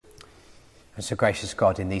And so, gracious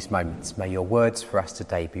God, in these moments, may your words for us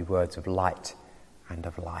today be words of light and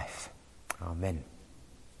of life. Amen.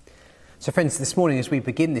 So, friends, this morning as we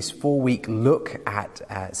begin this 4-week look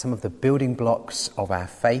at some of the building blocks of our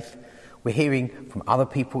faith, we're hearing from other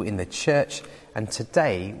people in the church, and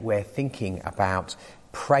today we're thinking about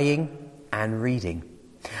praying and reading.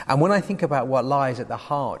 And when I think about what lies at the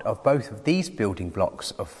heart of both of these building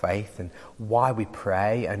blocks of faith and why we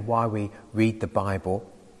pray and why we read the Bible,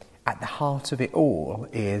 at the heart of it all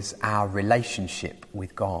is our relationship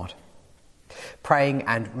with God. Praying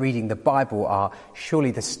and reading the Bible are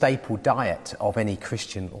surely the staple diet of any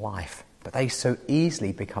Christian life, but they so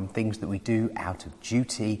easily become things that we do out of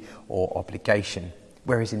duty or obligation,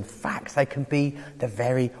 whereas in fact they can be the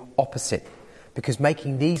very opposite, because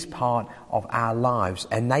making these part of our lives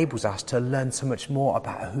enables us to learn so much more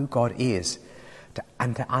about who God is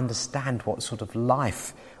and to understand what sort of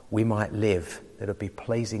life we might live that will be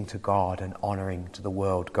pleasing to God and honouring to the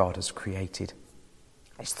world God has created.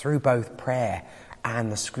 It's through both prayer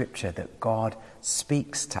and the scripture that God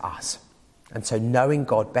speaks to us. And so knowing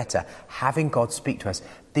God better, having God speak to us,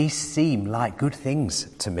 these seem like good things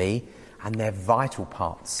to me, and they're vital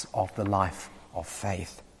parts of the life of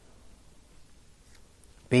faith.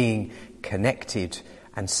 Being connected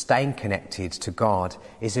and staying connected to God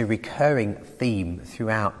is a recurring theme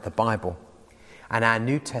throughout the Bible. And our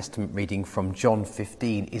New Testament reading from John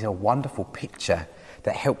 15 is a wonderful picture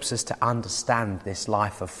that helps us to understand this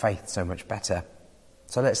life of faith so much better.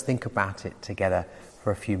 So let's think about it together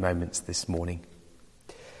for a few moments this morning.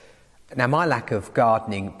 Now, my lack of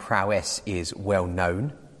gardening prowess is well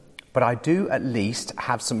known, but I do at least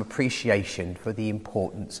have some appreciation for the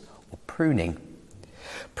importance of pruning.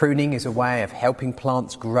 Pruning is a way of helping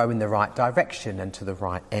plants grow in the right direction and to the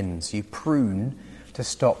right ends. You prune to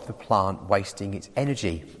stop the plant wasting its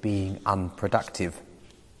energy, being unproductive.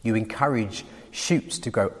 You encourage shoots to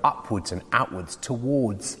grow upwards and outwards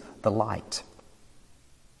towards the light.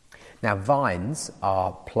 Now, vines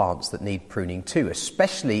are plants that need pruning too,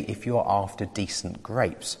 especially if you're after decent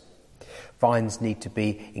grapes. Vines need to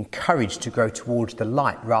be encouraged to grow towards the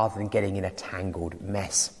light rather than getting in a tangled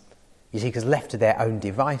mess. You see, because left to their own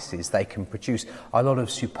devices, they can produce a lot of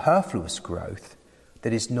superfluous growth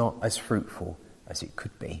that is not as fruitful as it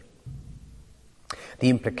could be. The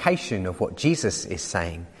implication of what Jesus is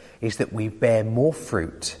saying is that we bear more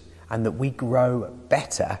fruit and that we grow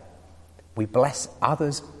better, we bless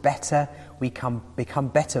others better, we become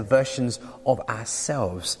better versions of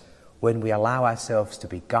ourselves when we allow ourselves to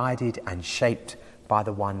be guided and shaped by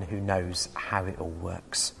the one who knows how it all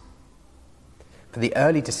works. For the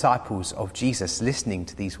early disciples of Jesus listening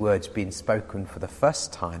to these words being spoken for the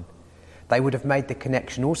first time, they would have made the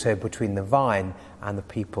connection also between the vine and the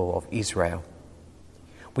people of Israel.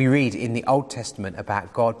 We read in the Old Testament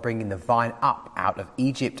about God bringing the vine up out of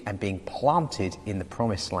Egypt and being planted in the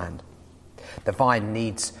Promised Land. The vine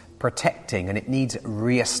needs protecting and it needs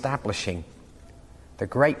re-establishing. The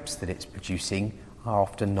grapes that it's producing are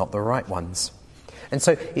often not the right ones. And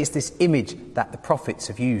so it's this image that the prophets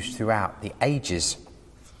have used throughout the ages.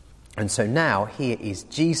 And so now here is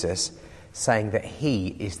Jesus saying that he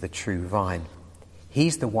is the true vine.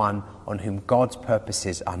 He's the one on whom God's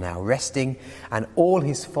purposes are now resting, and all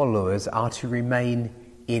his followers are to remain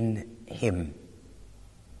in him.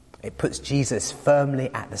 It puts Jesus firmly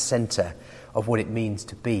at the centre of what it means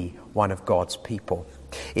to be one of God's people.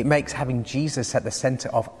 It makes having Jesus at the centre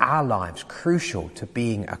of our lives crucial to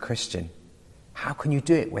being a Christian. How can you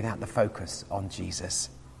do it without the focus on Jesus?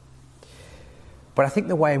 But I think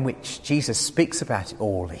the way in which Jesus speaks about it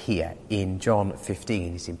all here in John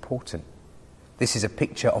 15 is important. This is a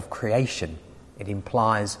picture of creation. It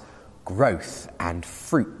implies growth and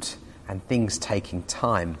fruit and things taking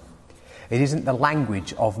time. It isn't the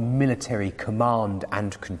language of military command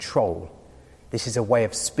and control. This is a way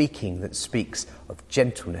of speaking that speaks of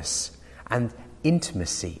gentleness and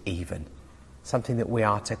intimacy even, something that we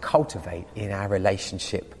are to cultivate in our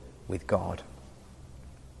relationship with God.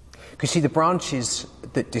 Because see, the branches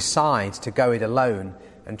that decide to go it alone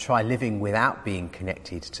and try living without being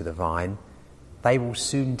connected to the vine, they will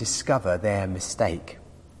soon discover their mistake.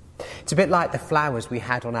 It's a bit like the flowers we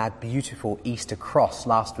had on our beautiful Easter cross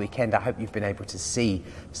last weekend. I hope you've been able to see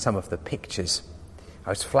some of the pictures.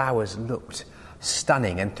 Those flowers looked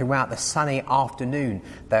stunning, and throughout the sunny afternoon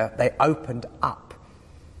they opened up.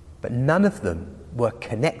 But none of them were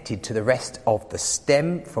connected to the rest of the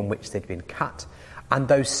stem from which they'd been cut, and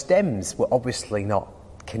those stems were obviously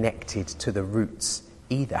not connected to the roots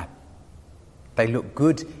either. They look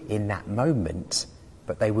good in that moment,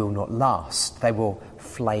 but they will not last. They will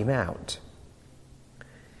flame out.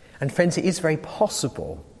 And friends, it is very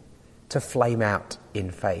possible to flame out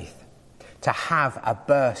in faith, to have a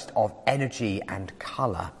burst of energy and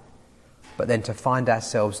colour, but then to find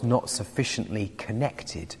ourselves not sufficiently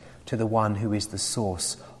connected to the one who is the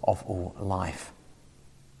source of all life.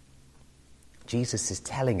 Jesus is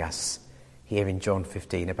telling us here in John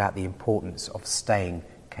 15 about the importance of staying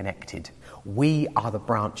connected. We are the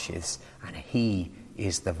branches and he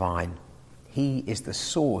is the vine. He is the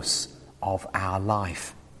source of our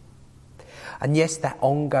life. And yes, that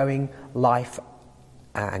ongoing life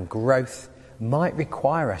and growth might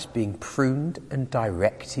require us being pruned and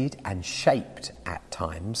directed and shaped at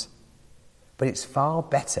times, but it's far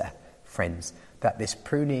better, friends, that this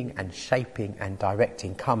pruning and shaping and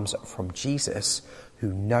directing comes from Jesus,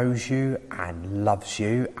 who knows you and loves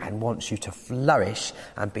you and wants you to flourish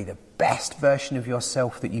and be the best version of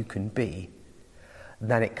yourself that you can be,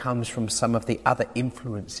 than it comes from some of the other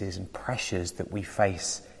influences and pressures that we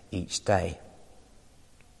face each day.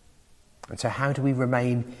 And so how do we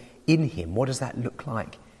remain in him? What does that look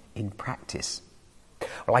like in practice?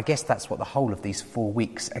 Well, I guess that's what the whole of these 4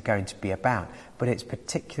 weeks are going to be about, but it's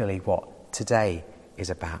particularly what today is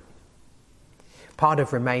about. Part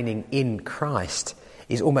of remaining in Christ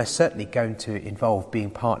is almost certainly going to involve being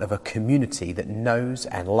part of a community that knows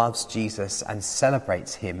and loves Jesus and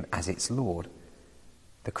celebrates him as its Lord.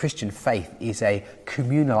 The Christian faith is a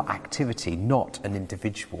communal activity, not an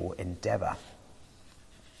individual endeavour.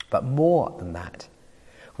 But more than that,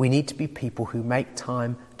 we need to be people who make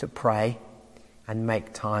time to pray and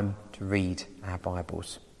make time to read our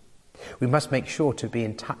Bibles. We must make sure to be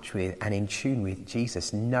in touch with and in tune with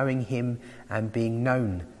Jesus, knowing him and being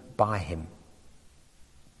known by him.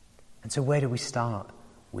 And so where do we start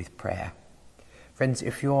with prayer? Friends,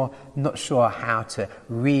 if you're not sure how to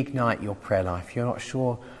reignite your prayer life, you're not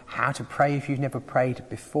sure how to pray if you've never prayed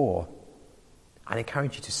before, I'd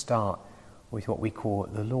encourage you to start with what we call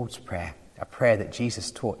the Lord's Prayer, a prayer that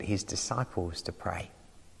Jesus taught his disciples to pray.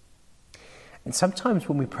 And sometimes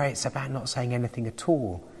when we pray, it's about not saying anything at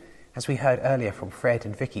all. As we heard earlier from Fred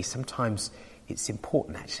and Vicky, sometimes it's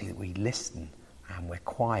important actually that we listen and we're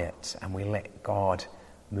quiet and we let God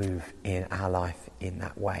move in our life in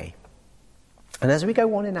that way. And as we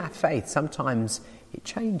go on in our faith, sometimes it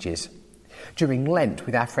changes. During Lent,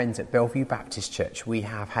 with our friends at Bellevue Baptist Church, we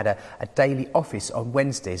have had a daily office on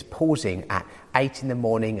Wednesdays, pausing at 8 in the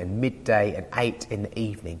morning and midday and 8 in the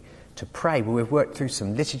evening to pray, where we've worked through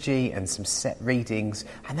some liturgy and some set readings,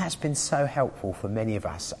 and that's been so helpful for many of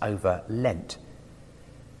us over Lent.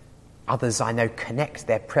 Others, I know, connect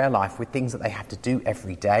their prayer life with things that they have to do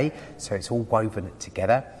every day, so it's all woven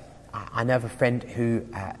together. I know of a friend who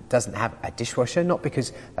doesn't have a dishwasher, not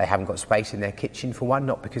because they haven't got space in their kitchen for one,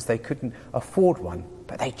 not because they couldn't afford one,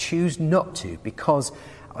 but they choose not to because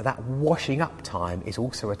that washing up time is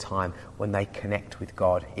also a time when they connect with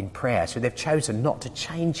God in prayer. So they've chosen not to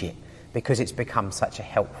change it because it's become such a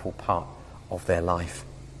helpful part of their life.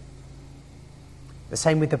 The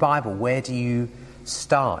same with the Bible. Where do you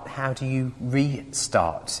start? How do you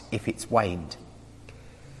restart if it's waned?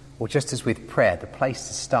 Well, just as with prayer, the place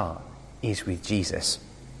to start is with Jesus.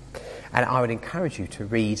 And I would encourage you to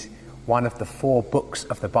read one of the 4 books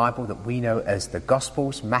of the Bible that we know as the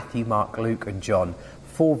Gospels, Matthew, Mark, Luke and John,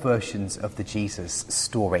 4 versions of the Jesus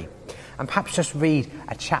story. And perhaps just read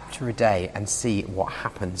a chapter a day and see what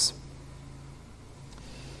happens.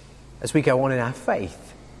 As we go on in our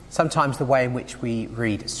faith, sometimes the way in which we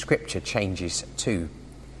read Scripture changes too.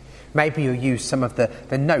 Maybe you'll use some of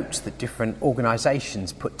the notes that different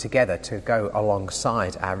organisations put together to go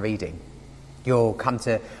alongside our reading. You'll come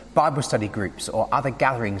to Bible study groups or other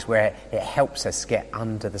gatherings where it helps us get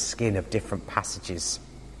under the skin of different passages.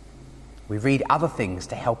 We read other things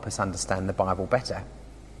to help us understand the Bible better.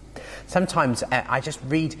 Sometimes I just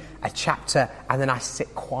read a chapter and then I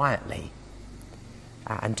sit quietly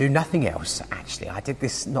and do nothing else, actually. I did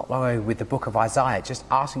this not long ago with the book of Isaiah, just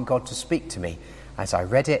asking God to speak to me as I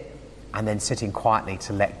read it, and then sitting quietly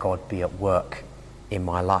to let God be at work in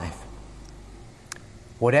my life.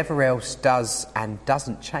 Whatever else does and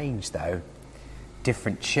doesn't change, though,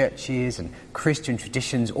 different churches and Christian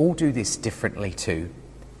traditions all do this differently too.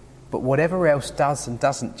 But whatever else does and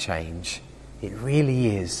doesn't change, it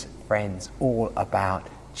really is, friends, all about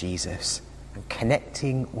Jesus and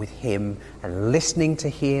connecting with him and listening to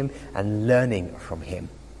him and learning from him.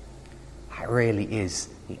 That really is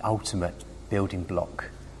the ultimate building block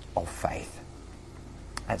of faith.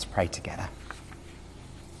 Let's pray together.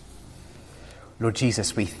 Lord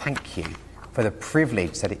Jesus, we thank you for the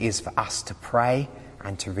privilege that it is for us to pray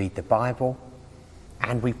and to read the Bible.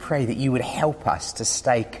 And we pray that you would help us to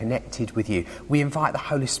stay connected with you. We invite the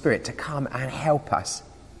Holy Spirit to come and help us.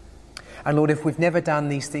 And Lord, if we've never done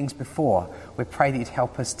these things before, we pray that you'd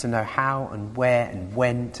help us to know how and where and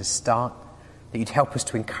when to start, that you'd help us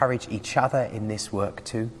to encourage each other in this work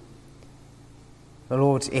too. But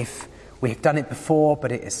Lord, if we have done it before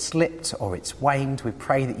but it has slipped or it's waned, we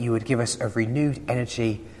pray that you would give us a renewed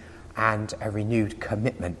energy and a renewed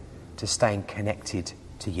commitment to staying connected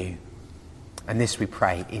to you. And this we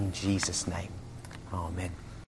pray in Jesus' name. Amen.